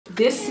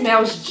This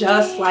smells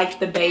just like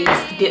the Baies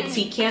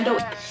Diptyque candle.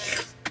 It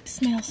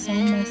smells so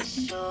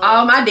musty.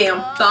 All my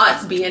damn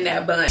thoughts be in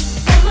that bun.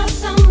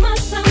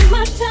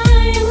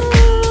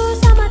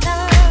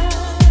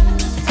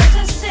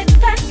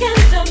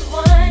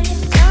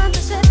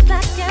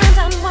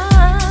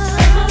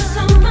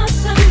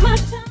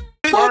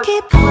 I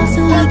keep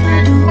pausing like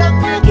I do.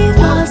 I keep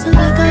pausing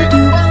like I do.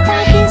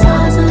 I keep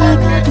pausing like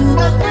I do.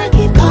 I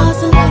keep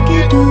pausing like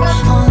you do.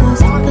 All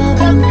those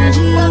love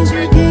energies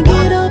you can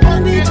get up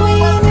in between.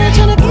 You're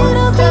trying to get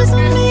a piece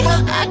of me.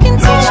 I can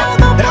teach you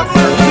the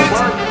perfect.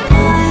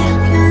 Why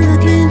you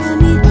looking at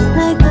me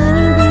like that?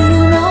 You be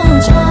you know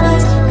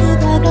choice.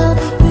 If I go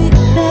quick,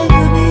 beg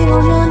you be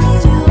on your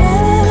knees. You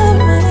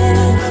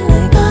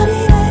like God,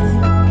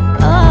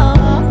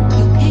 oh,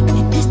 you make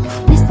me this.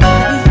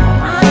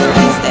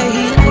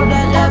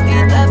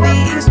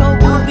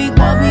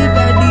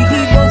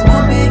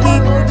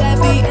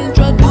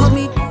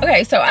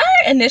 Okay, so I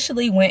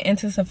initially went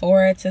into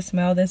Sephora to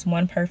smell this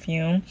one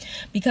perfume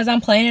because I'm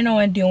planning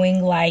on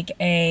doing like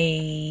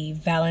a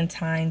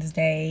Valentine's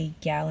Day,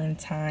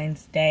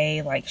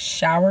 like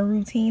shower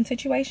routine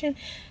situation.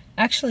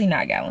 Actually,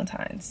 not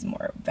Galentine's,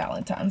 more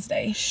Valentine's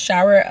Day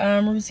shower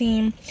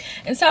routine.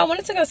 And so I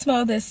wanted to go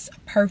smell this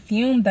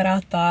perfume that I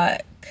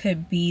thought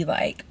could be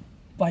like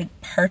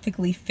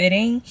perfectly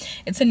fitting.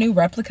 It's a new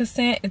replica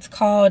scent. It's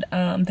called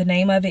the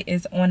name of it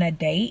is On a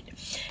Date,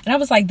 and I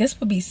was like, this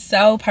would be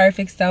so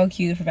perfect, so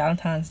cute for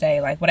Valentine's Day,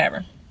 like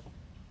whatever.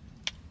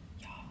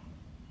 Y'all,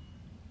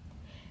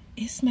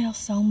 it smells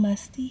so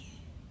musty,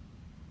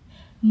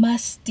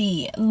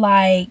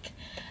 like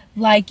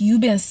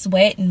you've been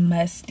sweating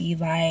musty,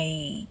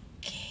 like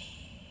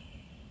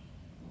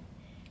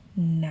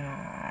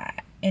nah.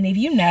 And if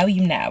you know,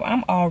 you know,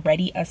 I'm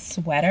already a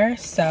sweater,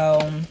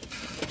 so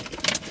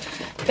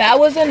that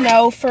was a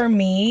no for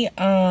me.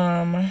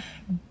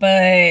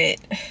 But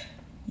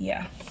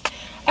yeah,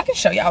 I can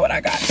show y'all what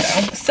I got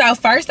though. So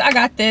first I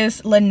got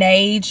this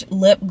Laneige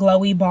lip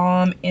glowy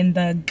balm in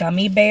the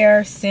gummy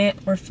bear scent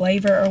or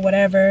flavor or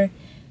whatever.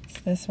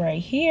 It's this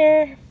right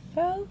here.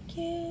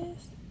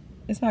 Focus.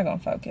 It's not gonna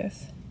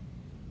focus.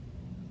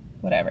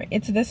 Whatever.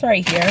 It's this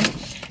right here.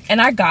 And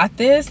I got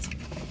this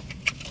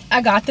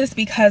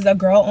because a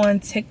girl on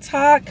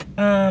TikTok,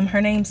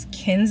 her name's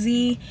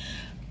Kenzie.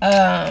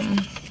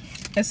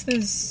 It's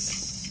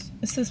this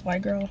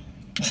white girl.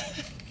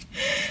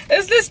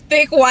 It's this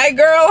thick white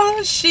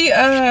girl. She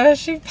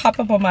pop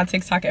up on my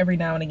TikTok every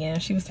now and again.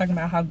 She was talking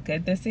about how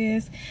good this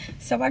is,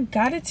 so I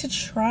got it to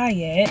try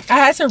it. I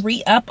had to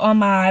re-up on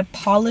my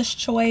Polish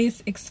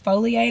Choice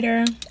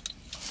exfoliator.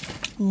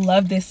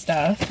 Love this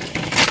stuff.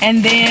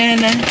 And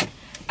then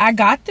I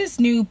got this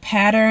new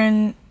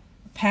Pattern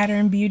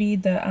Beauty,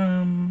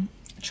 the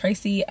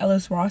Tracy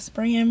Ellis Ross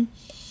brand,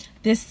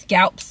 this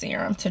scalp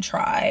serum to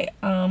try.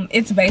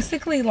 It's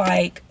basically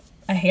like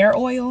a hair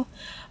oil,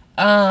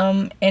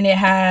 and it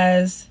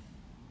has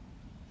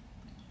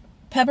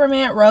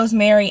peppermint,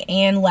 rosemary,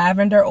 and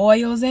lavender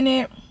oils in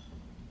it.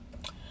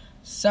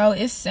 So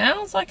it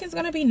sounds like it's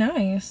gonna be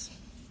nice.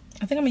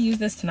 I think I'm gonna use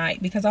this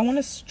tonight because I want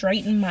to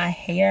straighten my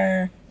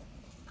hair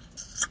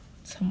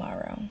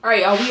tomorrow. All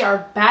right, y'all, we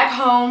are back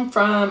home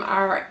from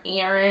our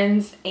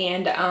errands,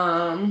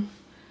 and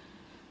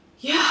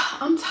yeah,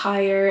 I'm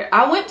tired.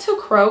 I went to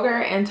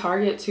Kroger and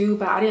Target too,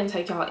 but I didn't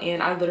take y'all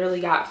in. I literally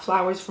got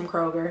flowers from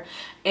Kroger,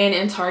 and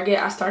in Target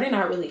I started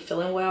not really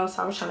feeling well,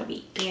 so I was trying to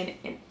be in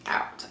and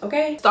out.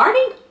 Okay,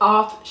 starting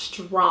off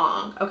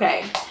strong.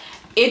 Okay,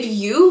 if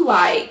you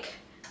like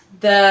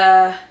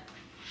the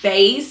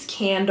Baies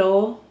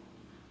candle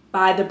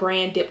by the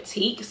brand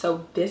Diptyque,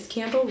 so this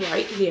candle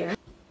right here,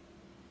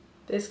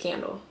 this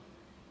candle,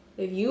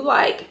 if you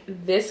like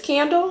this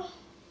candle,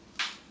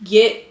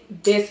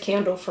 get this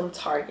candle from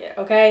Target,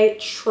 okay?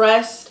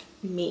 Trust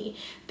me.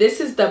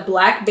 This is the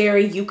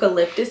Blackberry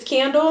Eucalyptus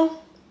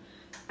candle.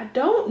 I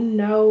don't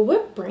know,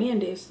 what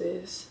brand is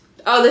this?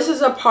 Oh, this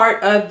is a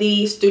part of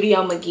the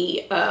Studio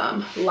McGee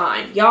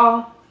line.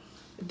 Y'all,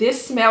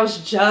 this smells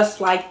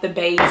just like the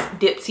Baies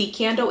Diptyque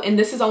candle, and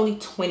this is only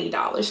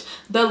 $20.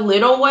 The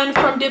little one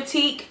from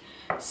Diptyque,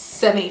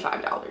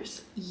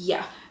 $75.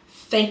 Yeah,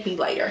 thank me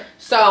later.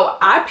 So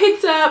I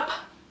picked up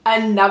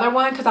another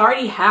one because I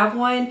already have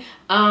one,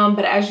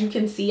 but as you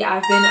can see,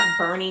 I've been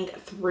burning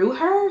through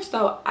her,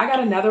 so I got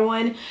another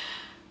one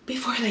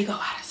before they go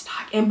out of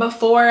stock and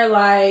before,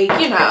 like,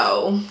 you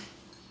know,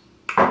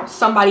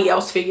 somebody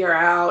else figure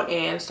out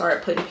and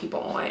start putting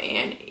people on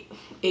and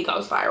it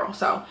goes viral.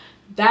 So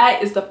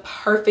that is the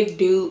perfect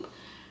dupe.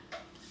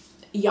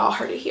 Y'all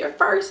heard it here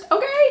first,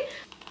 okay?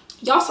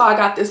 Y'all saw I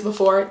got this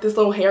before, this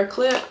little hair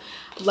clip.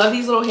 Love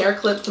these little hair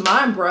clips.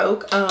 Mine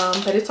broke,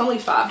 but it's only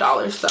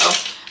 $5, so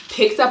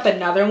picked up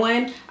another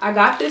one. I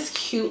got this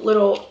cute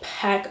little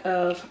pack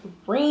of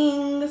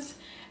rings,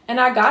 and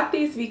I got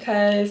these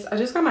because I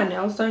just got my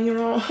nails done, you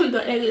know,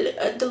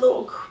 the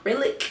little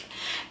acrylic,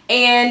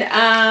 and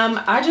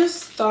I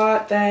just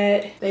thought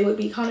that they would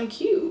be kind of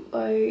cute,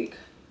 like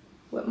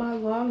with my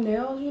long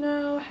nails, you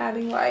know,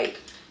 having like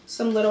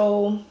some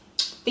little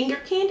finger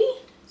candy.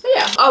 So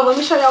yeah. Oh, let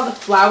me show y'all the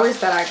flowers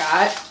that I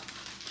got.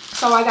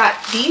 So I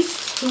got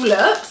these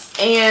tulips,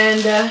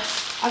 and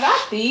I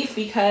got these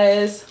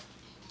because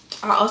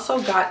I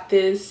also got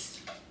this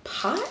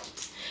pot.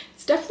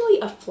 It's definitely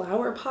a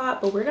flower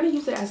pot, but we're gonna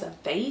use it as a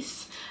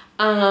vase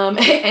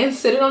and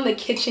sit it on the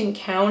kitchen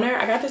counter.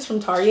 I got this from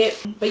Target.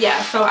 But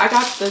yeah, so I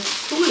got the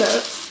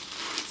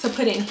tulips to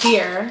put in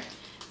here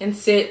and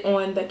sit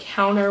on the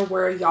counter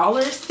where y'all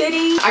are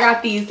sitting. I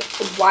got these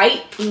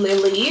white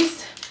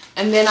lilies,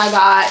 and then I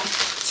got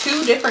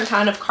 2 different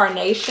kind of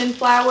carnation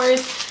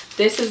flowers.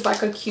 This is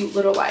like a cute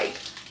little like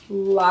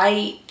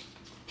light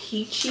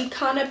peachy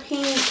kind of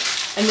pink,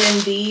 and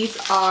then these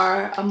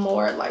are a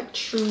more like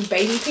true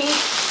baby pink.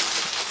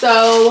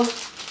 So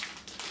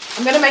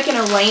I'm gonna make an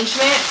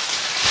arrangement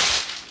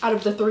out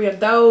of the 3 of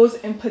those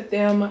and put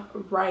them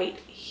right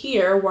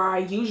here where I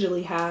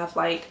usually have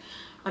like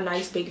a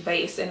nice big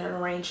vase and an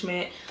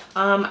arrangement.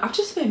 I've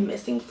just been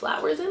missing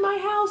flowers in my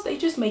house. They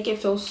just make it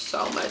feel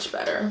so much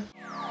better.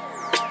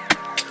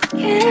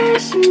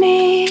 Kiss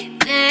me,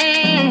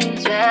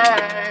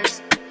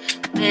 dangerous.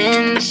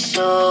 Been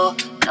so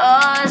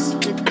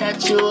lost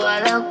without you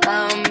all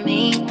about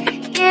me.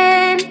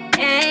 Getting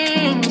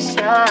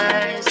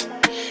anxious.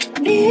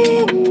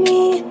 Leave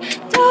me,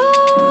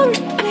 don't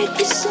make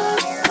it so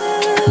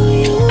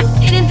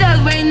well. You didn't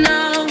talk right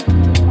now.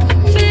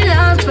 Feel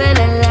lost, but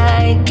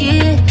I like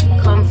it.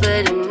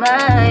 Comfort in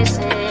my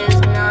sense,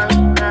 not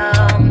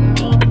about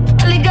me.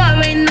 All I got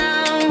right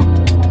now.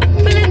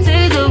 Feeling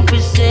taste of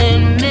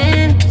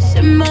resentment.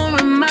 Some more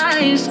in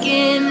my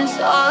skin. It's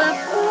all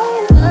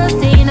about the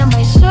stain on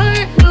my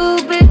shirt. New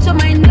bitch on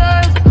my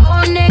nerves.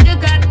 Oh, nigga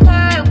got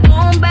curved.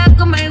 Going back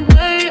on my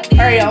word.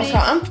 Alright, y'all, so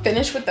I'm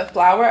finished with the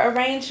flower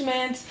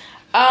arrangements.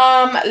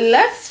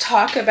 Let's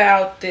talk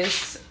about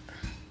this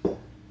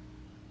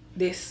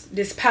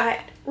pot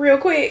real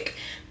quick,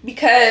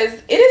 because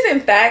it is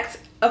in fact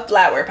a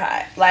flower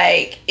pot.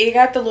 Like, it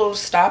got the little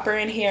stopper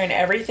in here and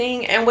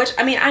everything, and which,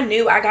 I mean, I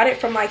knew I got it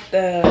from like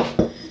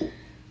the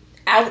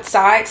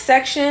outside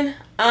section,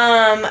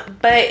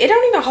 but it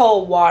don't even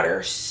hold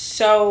water,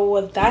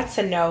 so that's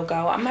a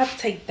no-go. I'm gonna have to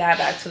take that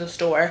back to the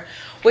store,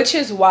 which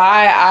is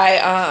why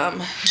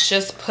I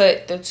just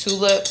put the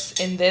tulips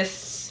in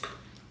this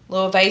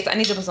little vase. I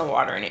need to put some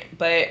water in it,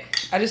 but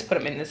I just put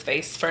them in this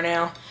vase for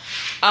now.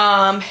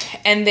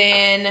 And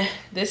then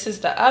this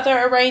is the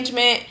other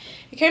arrangement.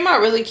 It came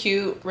out really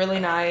cute, really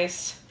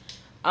nice.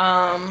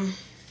 And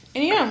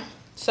yeah,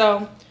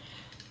 so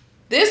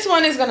this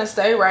one is gonna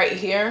stay right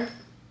here.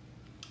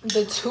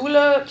 The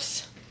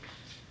tulips,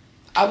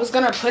 I was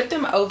gonna put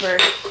them over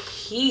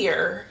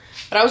here,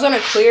 but I was gonna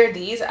clear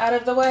these out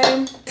of the way.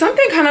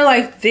 Something kind of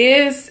like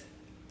this,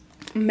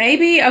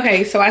 maybe.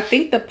 Okay, so I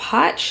think the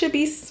pot should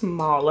be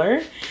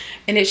smaller,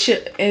 and it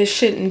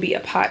shouldn't be a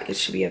pot, it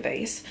should be a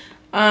vase.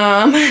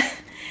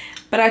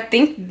 But I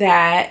think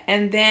that,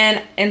 and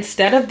then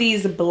instead of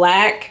these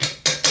black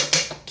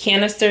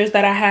canisters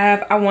that I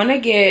have, I want to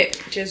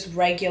get just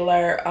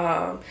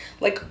regular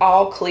like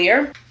all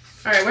clear.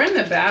 All right, we're in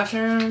the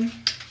bathroom.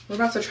 We're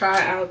about to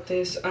try out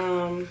this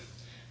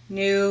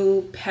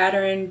new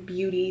Pattern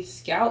Beauty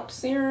scalp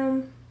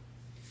serum,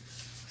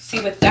 see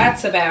what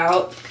that's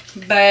about.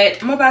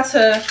 But I'm about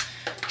to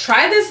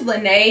try this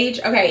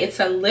Laneige. Okay, it's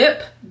a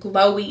lip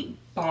glowy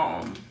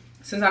balm.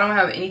 Since I don't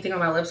have anything on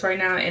my lips right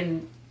now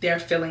and they're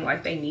feeling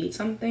like they need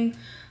something,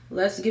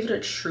 let's give it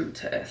a true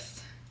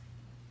test.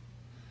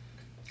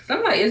 So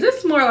I'm like, is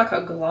this more like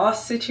a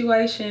gloss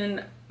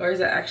situation, or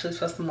is it actually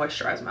supposed to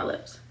moisturize my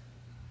lips?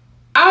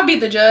 I'll be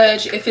the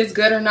judge if it's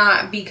good or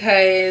not,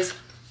 because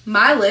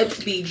my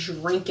lips be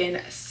drinking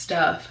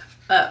stuff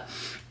up.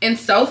 And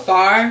so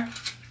far,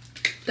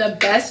 the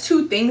best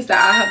 2 things that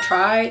I have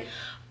tried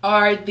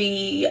are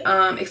the,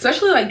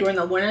 especially like during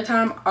the winter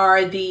time,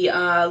 are the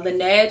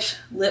Laneige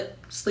lip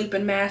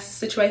sleeping mask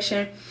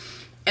situation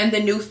and the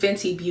new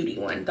Fenty Beauty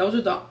one. Those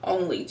are the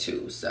only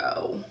 2.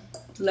 So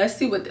let's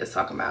see what this is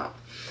talking about.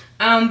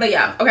 But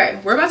yeah, okay,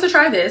 we're about to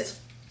try this.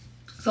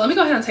 So let me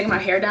go ahead and take my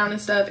hair down and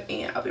stuff,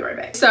 and I'll be right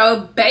back.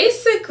 So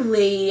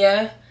basically,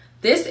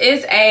 this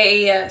is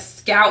a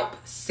scalp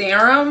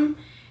serum,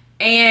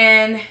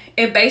 and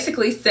it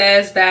basically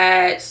says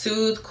that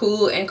soothe,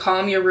 cool, and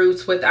calm your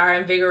roots with our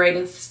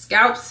invigorating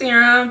scalp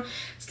serum.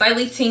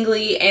 Slightly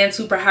tingly and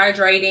super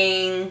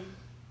hydrating.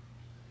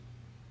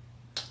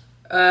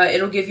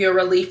 It'll give you a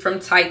relief from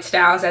tight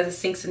styles as it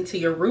sinks into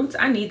your roots.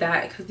 I need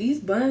that, because these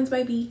buns,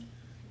 baby.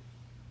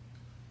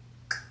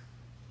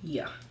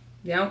 Yeah.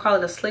 They don't call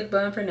it a slick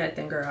bun for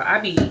nothing, girl. I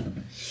be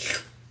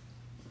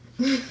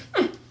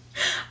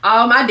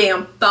all my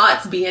damn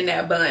thoughts be in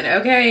that bun,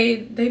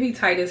 okay? They be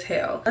tight as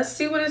hell. Let's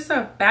see what it's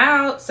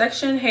about.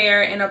 Section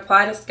hair and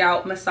apply to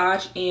scalp,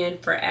 massage in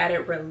for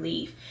added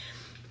relief.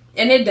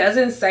 And it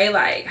doesn't say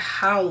like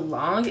how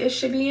long it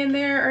should be in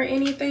there or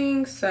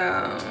anything.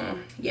 So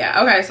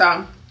yeah, okay,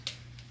 so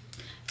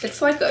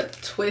it's like a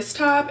twist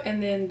top,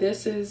 and then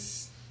this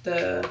is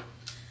the,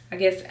 I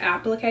guess,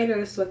 applicator.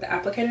 This is what the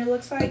applicator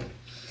looks like.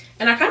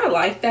 And I kind of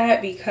like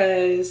that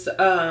because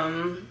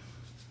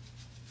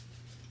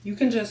you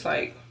can just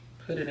like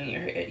put it in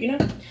your head, you know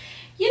what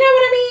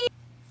I mean?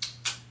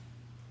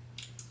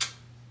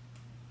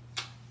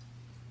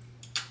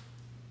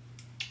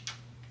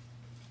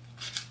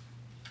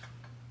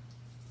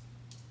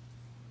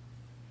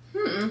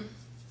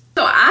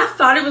 So I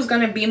thought it was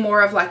gonna be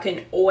more of like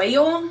an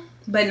oil,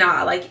 but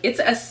nah, like it's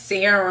a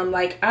serum.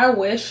 Like I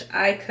wish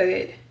I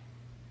could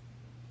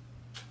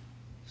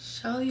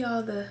show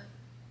y'all the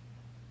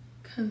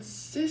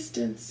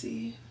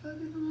consistency.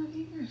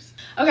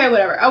 Okay,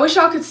 whatever. I wish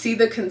y'all could see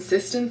the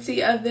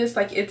consistency of this.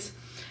 Like it's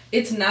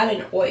not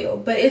an oil,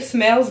 but it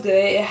smells good.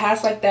 It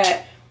has like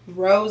that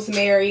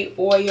rosemary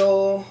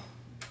oil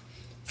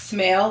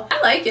smell.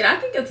 I like it. I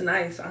think it's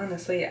nice,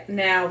 honestly.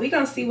 Now we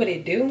gonna see what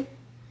it do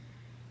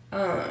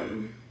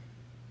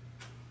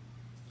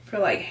for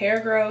like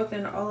hair growth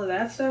and all of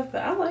that stuff.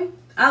 But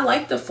I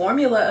like the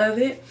formula of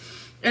it,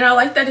 and I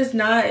like that it's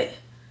not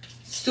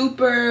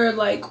super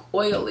like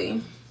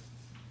oily.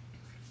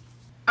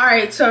 All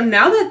right, so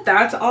now that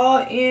that's all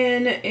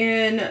in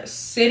and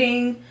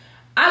sitting,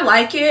 I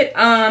like it.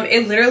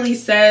 It literally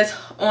says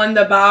on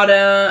the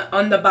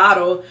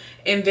bottle,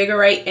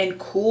 invigorate and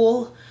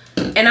cool,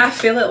 and I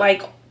feel it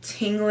like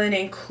tingling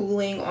and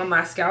cooling on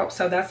my scalp,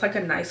 so that's like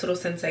a nice little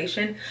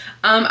sensation.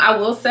 I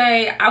will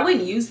say I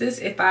wouldn't use this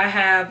if I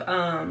have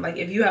like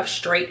if you have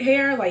straight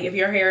hair, like if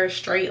your hair is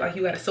straight, like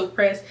you got a silk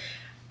press,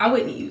 I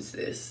wouldn't use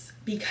this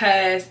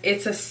because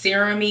it's a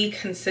serum-y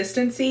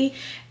consistency,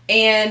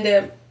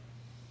 and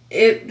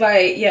it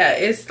like, yeah,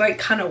 it's like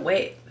kind of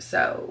wet,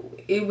 so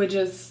it would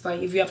just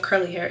like, if you have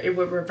curly hair, it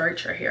would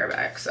revert your hair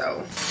back.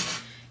 So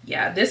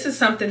yeah, this is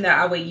something that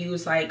I would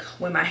use like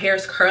when my hair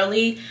is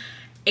curly,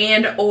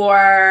 and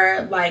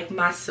or like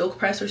my silk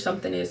press or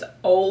something is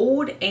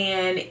old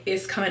and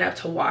it's coming up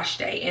to wash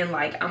day, and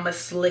like I'm gonna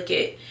slick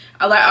it,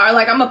 or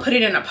like I'm gonna put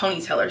it in a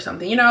ponytail or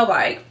something, you know,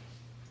 like.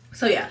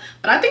 So yeah,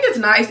 but I think it's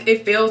nice.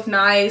 It feels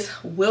nice.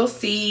 We'll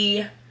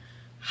see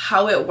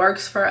how it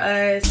works for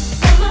us.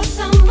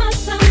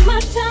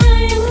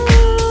 Summertime.